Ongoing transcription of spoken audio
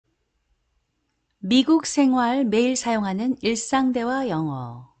미국 생활 매일 사용하는 일상대화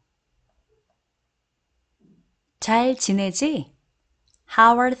영어. 잘 지내지?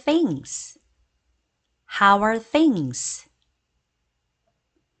 How are things? How are things?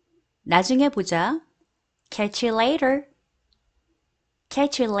 나중에 보자. Catch you later.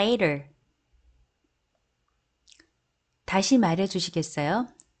 Catch you later. 다시 말해 주시겠어요?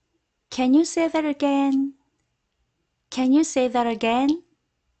 Can you say that again? Can you say that again?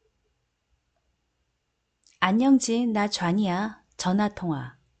 안녕 진, 나 존이야. 전화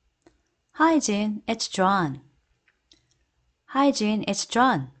통화. Hi Jin, it's John. Hi Jin, it's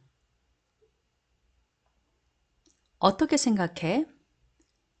John. 어떻게 생각해?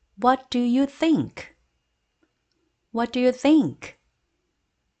 What do you think? What do you think?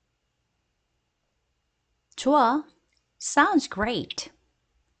 좋아. Sounds great.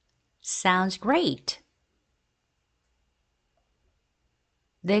 Sounds great.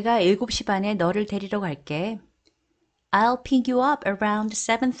 내가 7시 반에 너를 데리러 갈게. I'll pick you up around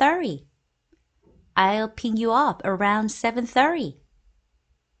 7:30. I'll pick you up around 7:30.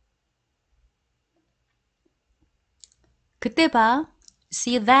 그때 봐.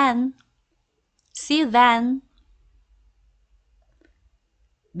 See you then. See you then.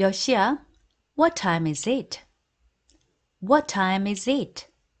 몇 시야? What time is it? What time is it?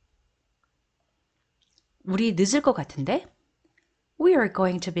 우리 늦을 것 같은데? We are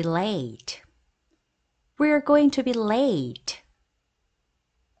going to be late. We are going to be late.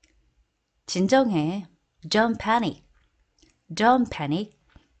 진정해. Don't panic. Don't panic.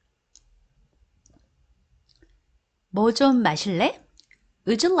 뭐 좀 마실래?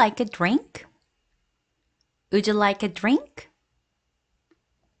 Would you like a drink? Would you like a drink?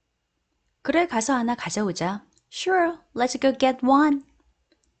 그래, 가서 하나 가져오자. Sure, let's go get one.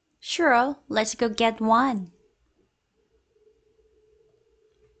 Sure, let's go get one.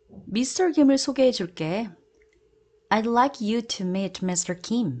 미스터 김을 소개해 줄게. I'd like you to meet Mr.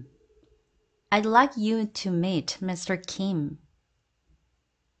 Kim. I'd like you to meet Mr. Kim.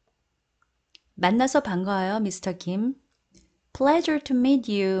 만나서 반가워요, Mr. Kim. Pleasure to meet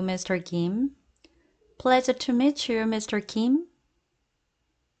you, Mr. Kim. Pleasure to meet you, Mr. Kim.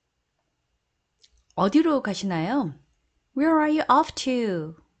 어디로 가시나요? Where are you off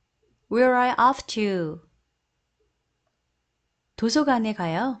to? Where are you off to? 도서관에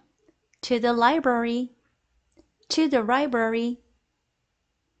가요. To the library. To the library.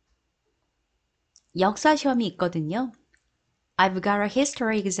 역사 시험이 있거든요. I've got a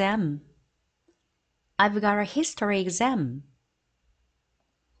history exam. I've got a history exam.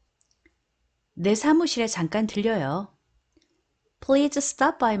 내 사무실에 잠깐 들려요. Please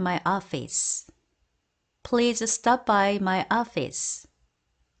stop by my office. Please stop by my office.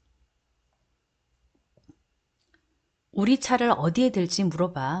 우리 차를 어디에 들지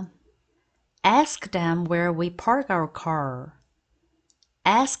물어봐. Ask them where we park our car.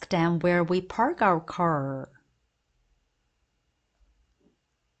 Ask them where we park our car.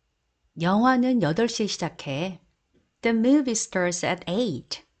 영화는 8시에 시작해. The movie starts at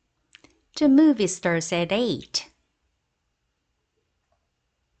 8. The movie starts at 8.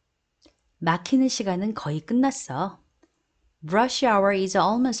 막히는 시간은 거의 끝났어. Rush hour is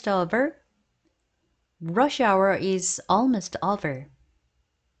almost over. Rush hour is almost over.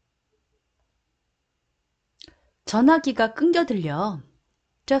 전화기가 끊겨 들려.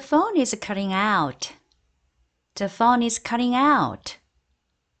 The phone is cutting out. The phone is cutting out.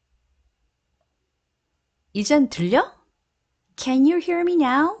 이젠 들려? Can you hear me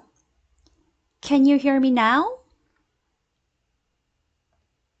now? Can you hear me now?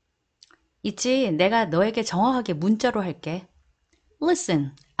 있지, 내가 너에게 정확하게 문자로 할게.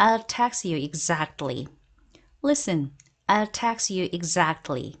 Listen, I'll text you exactly. Listen, I'll text you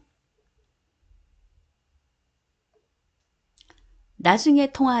exactly.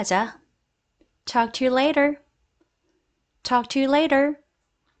 나중에 통화하자. Talk to you later. Talk to you later.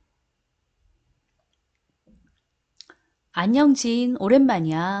 안녕, 진.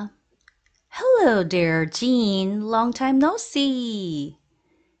 오랜만이야. Hello there, Jean. Long time no see.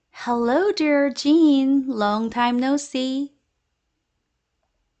 Hello there, Jean. Long time no see.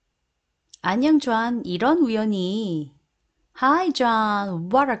 안녕, 존. 이런 우연이. Hi, John.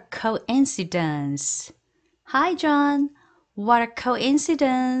 What a coincidence. Hi, John. What a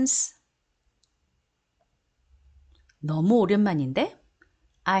coincidence. 너무 오랜만인데?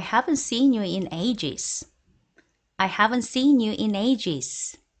 I haven't seen you in ages. I haven't seen you in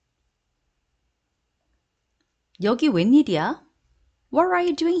ages. 여기 웬일이야? What are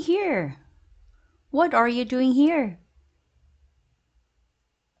you doing here? What are you doing here?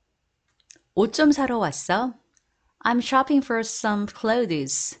 옷 좀 사러 왔어. I'm shopping for some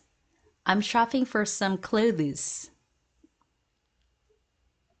clothes. I'm shopping for some clothes.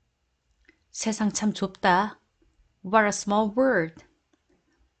 세상 참 좁다. What a small world.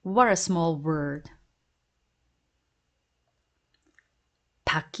 What a small world.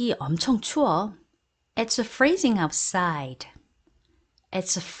 밖이 엄청 추워. It's freezing outside.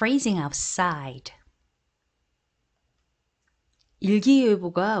 It's freezing outside.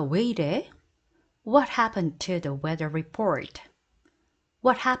 일기예보가 왜 이래? What happened to the weather report?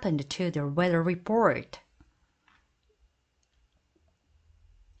 What happened to the weather report?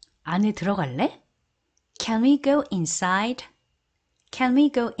 안에 들어갈래? Can we go inside? Can we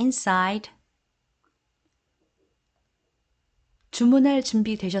go inside? 주문할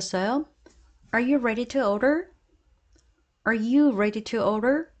준비 되셨어요? Are you ready to order? Are you ready to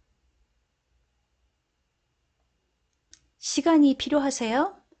order? 시간이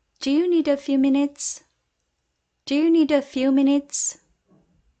필요하세요? Do you need a few minutes? Do you need a few minutes?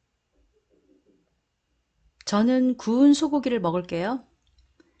 저는 구운 소고기를 먹을게요.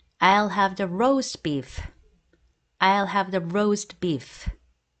 I'll have the roast beef. I'll have the roast beef.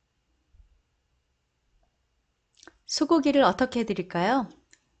 소고기를 어떻게 드릴까요?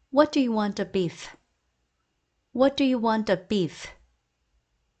 What do you want a beef? What do you want a beef?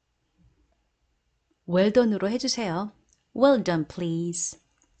 Well done으로 해주세요. Well done, please.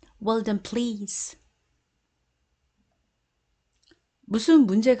 Well done, please. 무슨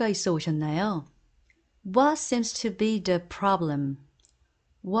문제가 있어 오셨나요? What seems to be the problem?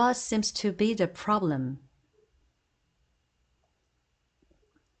 What seems to be the problem?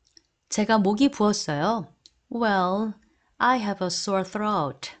 제가 목이 부었어요. Well, I have a sore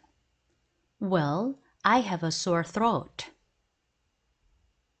throat. Well, I have a sore throat.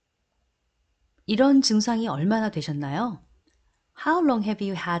 이런 증상이 얼마나 되셨나요? How long have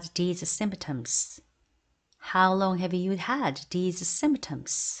you had these symptoms? How long have you had these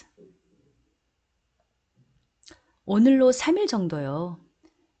symptoms? 오늘로 3일 정도요.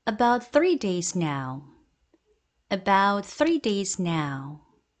 About 3 days now. About 3 days now.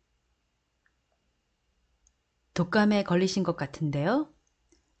 독감에 걸리신 것 같은데요.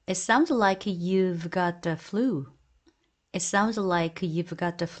 It sounds like you've got the flu. It sounds like you've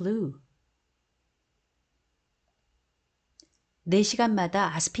got the flu.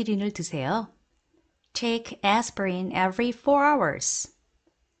 4시간마다 아스피린을 드세요. Take aspirin every 4 hours.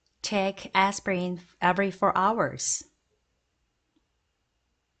 Take aspirin every 4 hours.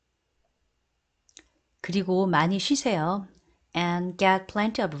 그리고 많이 쉬세요. And get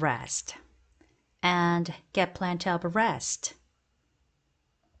plenty of rest. And get plenty of rest.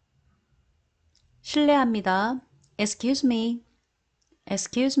 실례합니다. Excuse me.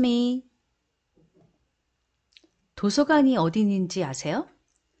 Excuse me. 도서관이 어디 있는지 아세요?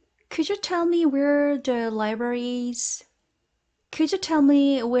 Could you tell me where the library is? Could you tell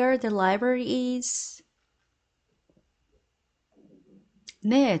me where the library is?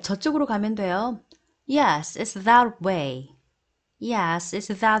 네, 저쪽으로 가면 돼요. Yes, it's that way. Yes, it's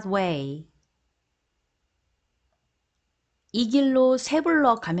that way. 이 길로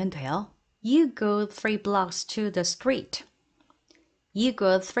 3블럭 가면 돼요. You go 3 blocks to the street. You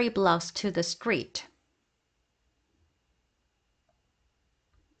go 3 blocks to the street.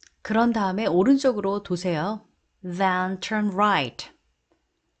 그런 다음에 오른쪽으로 도세요. Then turn right.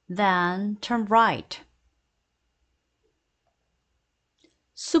 Then turn right.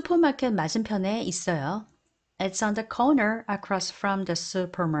 슈퍼마켓 맞은편에 있어요. It's on the corner across from the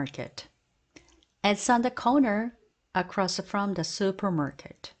supermarket. It's on the corner across from the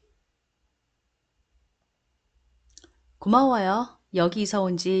supermarket. 고마워요. 여기 이사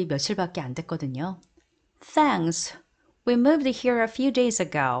온 지 며칠밖에 안 됐거든요. Thanks. We moved here a few days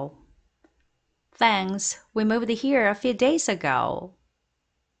ago. Thanks. We moved here a few days ago.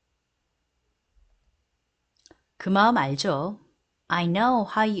 그 마음 알죠? I know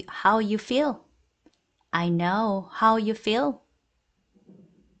how you feel. I know how you feel.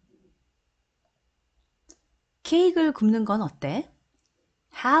 케이크를 굽는 건 어때?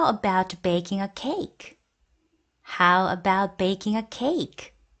 How about baking a cake? How about baking a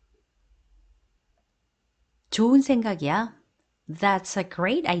cake? 좋은 생각이야. That's a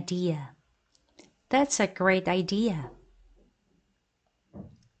great idea. That's a great idea.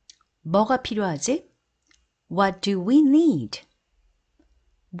 뭐가 필요하지? What do we need?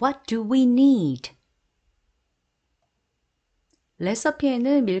 What do we need?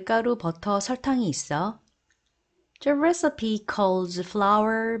 레시피에는 밀가루, 버터, 설탕이 있어. The recipe calls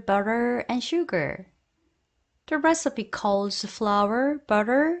flour, butter, and sugar. The recipe calls flour,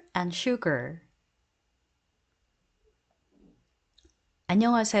 butter, and sugar.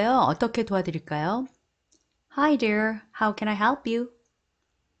 안녕하세요. 어떻게 도와드릴까요? Hi there. How can I help you?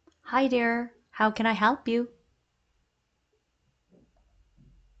 Hi there. How can I help you?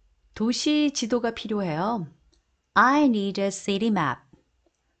 도시 지도가 필요해요. I need a city map.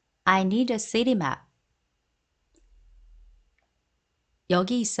 I need a city map.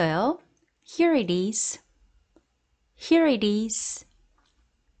 여기 있어요. Here it is. Here it is.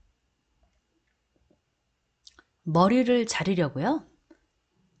 머리를 자르려고요.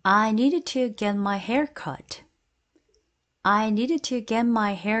 I needed to get my hair cut. I needed to get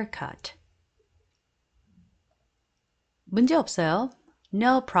my hair cut. 문제 없어요.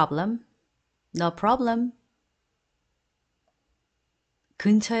 No problem. No problem.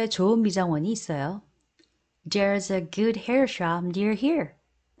 근처에 좋은 미장원이 있어요. There's a good hair shop near here.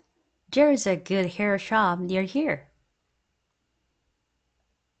 There's a good hair shop near here.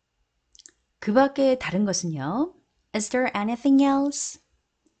 그 밖에 다른 것은요? Is there anything else?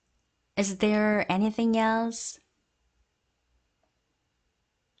 Is there anything else?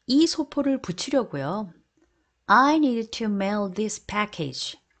 이 소포를 붙이려고요. I needed to mail this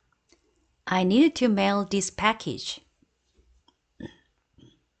package. I needed to mail this package.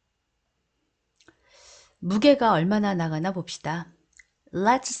 무게가 얼마나 나가나 봅시다.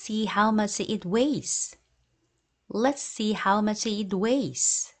 Let's see how much it weighs. Let's see how much it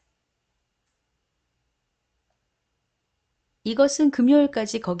weighs. 이것은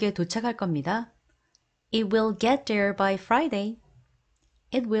금요일까지 거기에 도착할 겁니다. It will get there by Friday.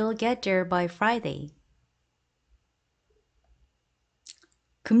 It will get there by Friday.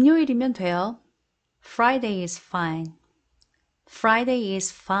 금요일이면 돼요. Friday is fine. Friday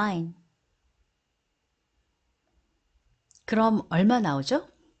is fine. 그럼 얼마 나오죠?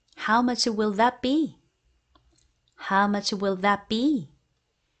 How much will that be? How much will that be?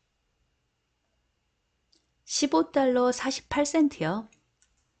 15달러 48센트요.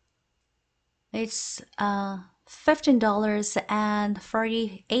 It's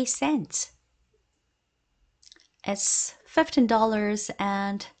 $15.48. It's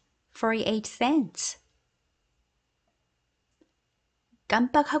 $15.48.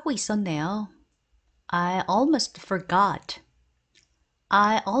 깜빡하고 있었네요. I almost forgot.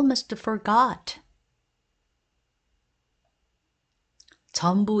 I almost forgot.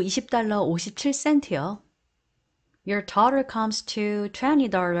 전부 20달러 57센트요. Your total comes to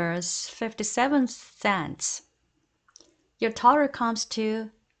 $20.57. Your total comes to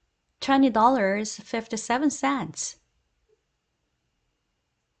 $20.57.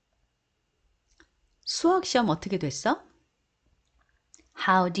 수학 시험 어떻게 됐어?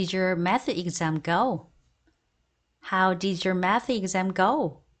 How did your math exam go? How did your math exam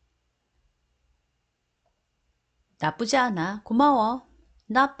go? 나쁘지 않아. 고마워.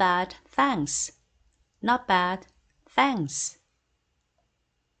 Not bad. Thanks. Not bad. Thanks.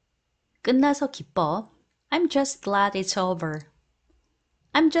 끝나서 기뻐. I'm just glad it's over.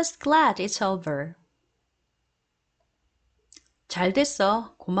 I'm just glad it's over. 잘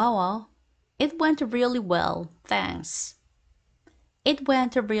됐어. 고마워. It went really well. Thanks. It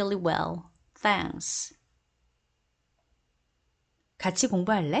went really well. Thanks. 같이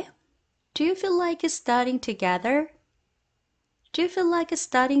공부할래? Do you feel like studying together? Do you feel like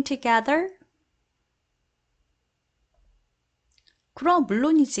studying together? 그럼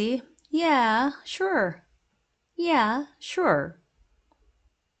물론이지. Yeah, sure. Yeah, sure.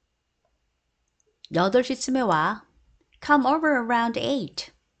 8시쯤에 와. Come over around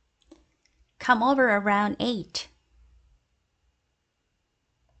 8. Come over around 8.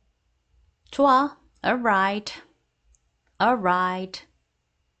 좋아. Alright. Alright.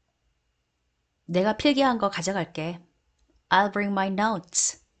 내가 필기한 거 가져갈게. I'll bring my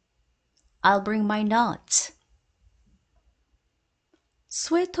notes. I'll bring my notes.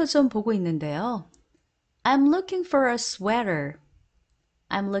 스웨터 좀 보고 있는데요. I'm looking for a sweater.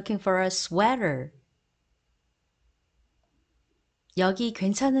 I'm looking for a sweater. 여기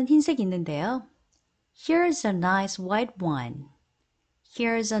괜찮은 흰색 있는데요. Here's a nice white one.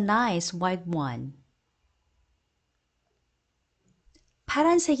 Here's a nice white one.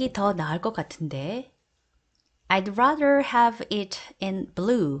 파란색이 더 나을 것 같은데. I'd rather have it in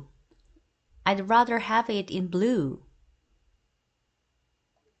blue. I'd rather have it in blue.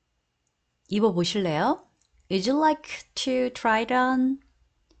 입어보실래요? Would you like to try it on?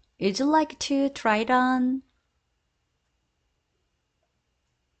 Would you like to try it on?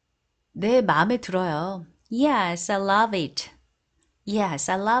 네, 마음에 들어요. Yes, I love it.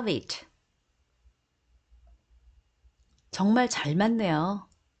 Yes, I love it. 정말 잘 맞네요.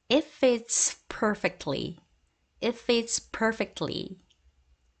 It fits perfectly. It fits perfectly.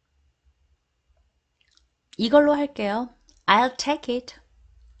 이걸로 할게요. I'll take it.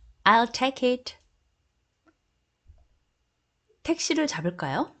 I'll take it. 택시를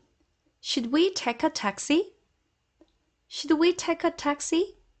잡을까요? Should we take a taxi? Should we take a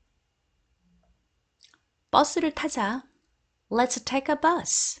taxi? 버스를 타자. Let's take a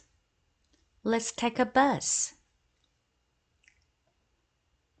bus. Let's take a bus.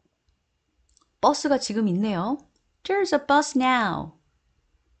 버스가 지금 있네요. There's a bus now.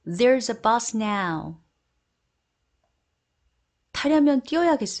 There's a bus now. 타려면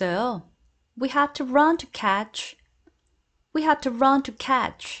뛰어야겠어요. We have to run to catch. We have to run to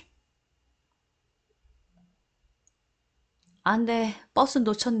catch. 안 돼, 버스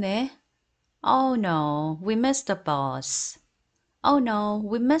놓쳤네. Oh no, we missed the bus. Oh no,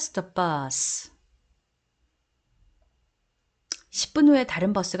 we missed the bus. 10분 후에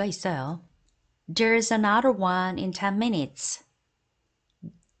다른 버스가 있어요. There's another one in 10 minutes.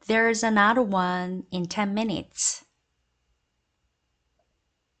 There's another one in 10 minutes.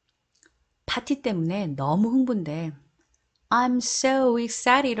 파티 때문에 너무 흥분돼. I'm so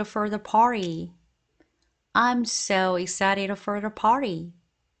excited for the party. I'm so excited for the party.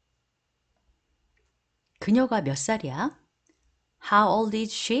 그녀가 몇 살이야? How old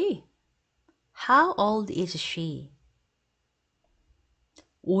is she? How old is she?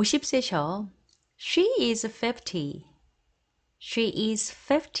 50세셔. She is 50. She is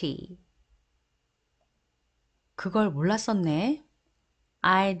 50. 그걸 몰랐었네.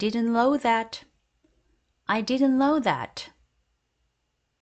 I didn't know that. I didn't know that.